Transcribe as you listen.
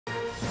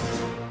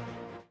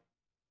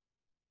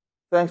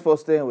Thanks for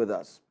staying with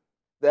us.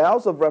 The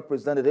House of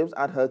Representatives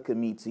ad hoc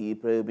committee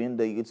probing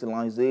the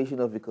utilization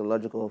of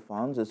ecological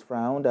funds has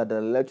found that the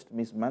alleged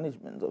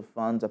mismanagement of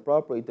funds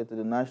appropriated to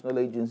the National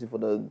Agency for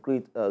the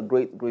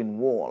Great Green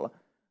Wall.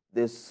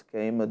 This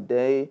came a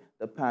day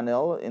the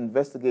panel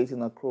investigating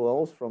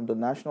accruals from the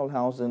National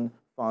Housing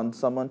Fund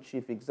summoned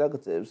chief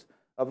executives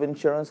of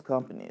insurance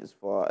companies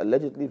for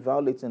allegedly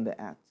violating the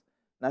Act.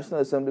 National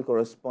Assembly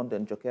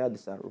correspondent Jokia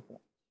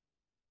reports.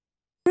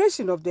 The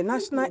creation of the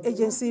National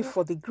Agency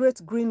for the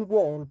Great Green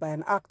Wall by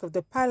an act of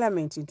the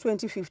Parliament in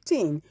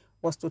 2015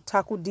 was to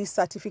tackle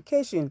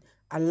desertification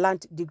and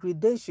land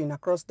degradation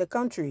across the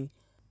country.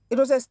 It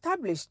was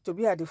established to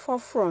be at the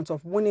forefront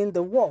of winning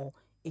the war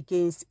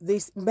against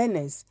this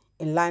menace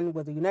in line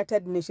with the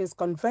United Nations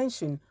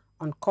Convention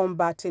on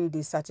Combating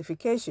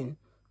Desertification,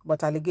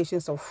 but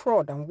allegations of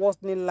fraud and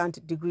worsening land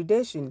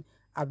degradation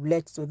have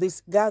led to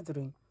this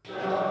gathering.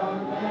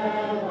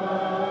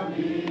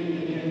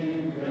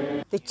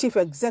 The chief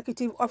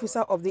executive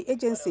officer of the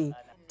agency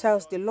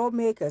tells the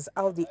lawmakers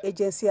how the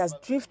agency has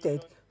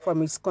drifted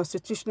from its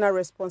constitutional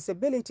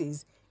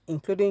responsibilities,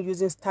 including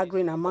using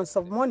staggering amounts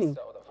of money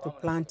to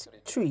plant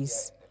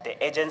trees.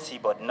 The agency,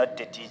 but not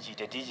the DG.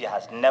 The DG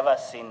has never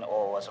seen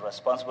or was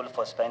responsible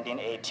for spending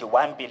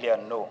 81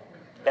 billion, no.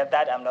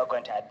 That I'm not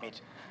going to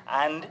admit.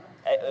 And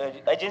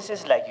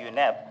agencies like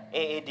UNEP,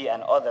 AAD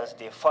and others,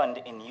 they fund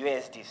in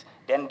USDs.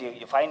 Then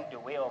you find the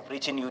way of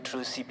reaching you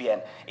through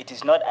CBN. It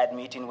is not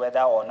admitting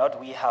whether or not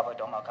we have a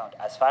DOM account.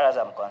 As far as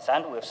I'm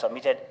concerned, we've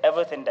submitted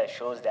everything that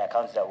shows the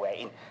accounts that we're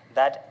in.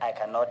 That I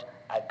cannot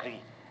agree,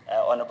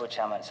 Honorable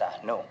Chairman, sir,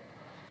 no.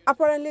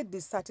 Apparently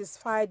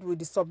dissatisfied with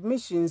the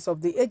submissions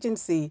of the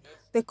agency,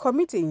 the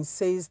committee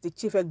says the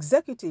chief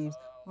executive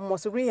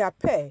must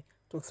reappear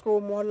to throw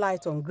more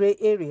light on grey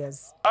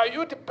areas. Are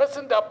you the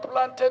person that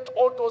planted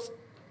all those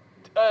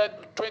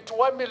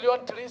 21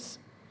 million trees?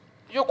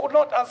 You could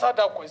not answer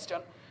that question.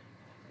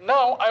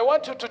 Now, I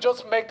want you to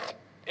just make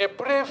a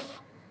brief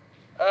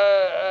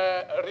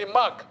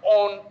remark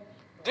on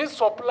these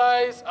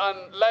supplies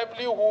and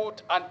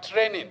livelihood and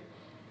training.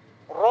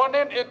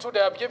 Running into, they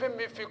have given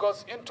me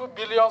figures into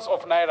billions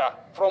of naira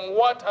from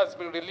what has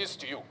been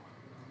released to you.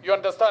 You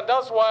understand?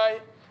 That's why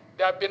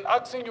they have been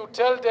asking you,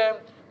 tell them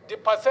the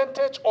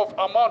percentage of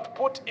amount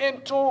put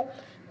into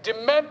the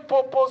main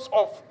purpose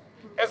of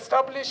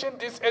establishing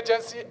this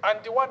agency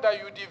and the one that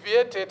you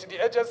deviated,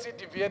 the agency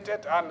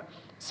deviated and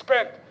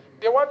spent.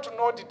 They want to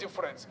know the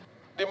difference.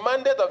 The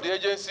mandate of the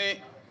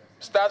agency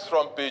starts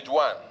from page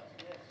 1.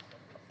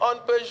 On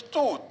page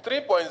 2,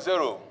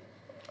 3.0,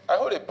 I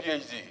hold a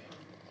PhD,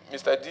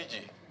 Mr.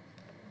 DG.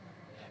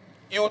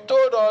 You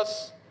told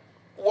us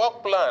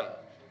work plan.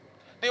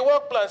 The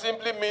work plan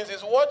simply means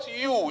is what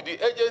you, the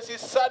agency,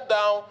 sat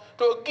down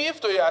to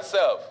give to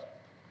yourself.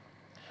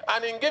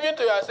 And in giving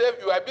to yourself,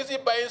 you are busy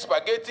buying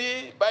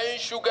spaghetti, buying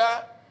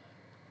sugar,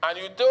 and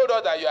you told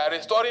us that you are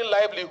restoring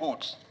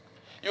livelihoods.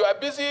 You are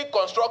busy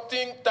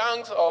constructing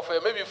tanks of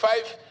maybe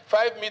 5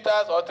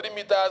 meters or 3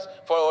 meters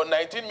for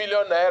 19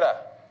 million naira.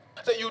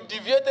 So you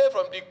deviated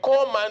from the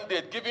core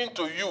mandate given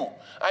to you,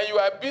 and you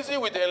are busy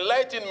with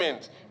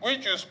enlightenment,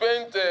 which you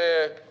spent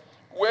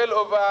well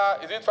over,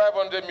 is it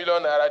 500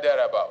 million naira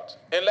thereabout,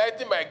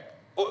 enlightening my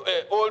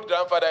old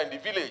grandfather in the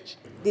village.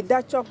 The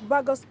Dachok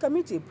Bagos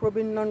Committee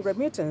probing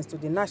non-remittance to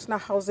the National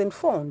Housing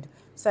Fund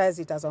says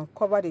it has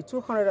uncovered a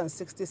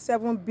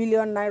 267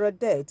 billion naira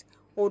debt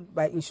owed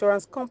by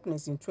insurance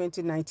companies in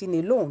 2019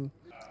 alone.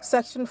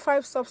 Section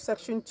 5,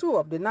 subsection 2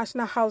 of the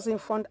National Housing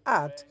Fund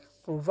Act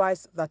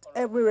provides that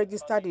every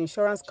registered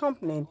insurance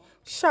company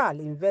shall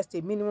invest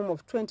a minimum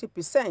of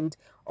 20%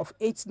 of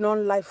its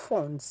non-life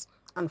funds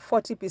and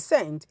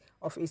 40%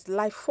 of its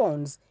life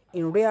funds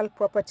in real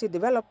property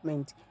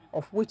development,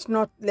 of which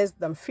not less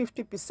than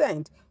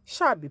 50%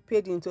 shall be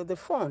paid into the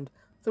fund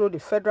through the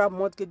Federal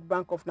Mortgage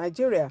Bank of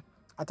Nigeria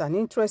at an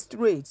interest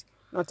rate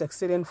not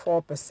exceeding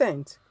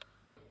 4%.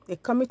 The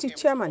committee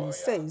chairman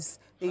says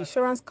the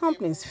insurance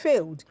companies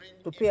failed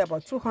to pay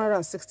about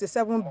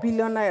 267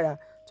 billion naira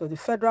to the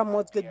Federal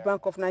Mortgage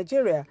Bank of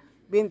Nigeria,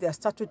 being their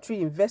statutory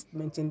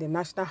investment in the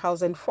National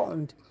Housing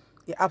Fund.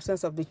 The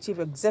absence of the chief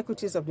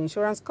executives of the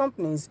insurance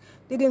companies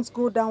didn't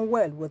go down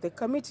well with the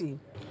committee.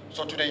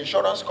 So to the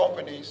insurance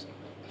companies,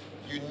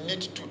 you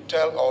need to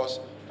tell us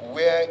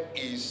where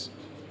is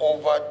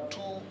over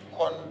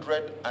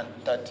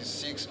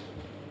 236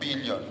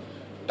 billion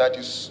that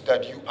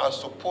you are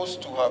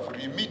supposed to have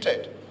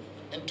remitted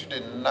into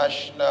the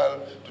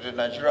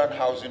Nigerian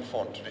Housing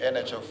Fund, to the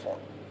NHF fund.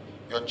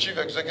 Your chief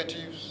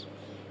executives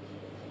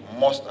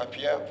must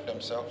appear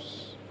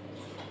themselves.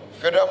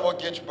 Federal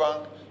Mortgage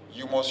Bank,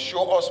 you must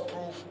show us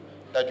proof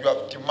that you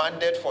have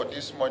demanded for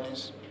these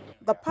monies.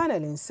 The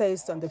panel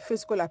insists on the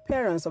physical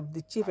appearance of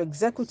the chief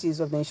executives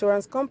of the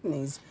insurance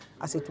companies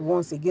as it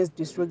warns against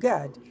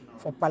disregard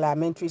for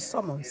parliamentary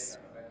summons.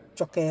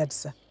 Jokia,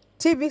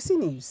 TVC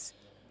News,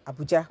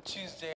 Abuja.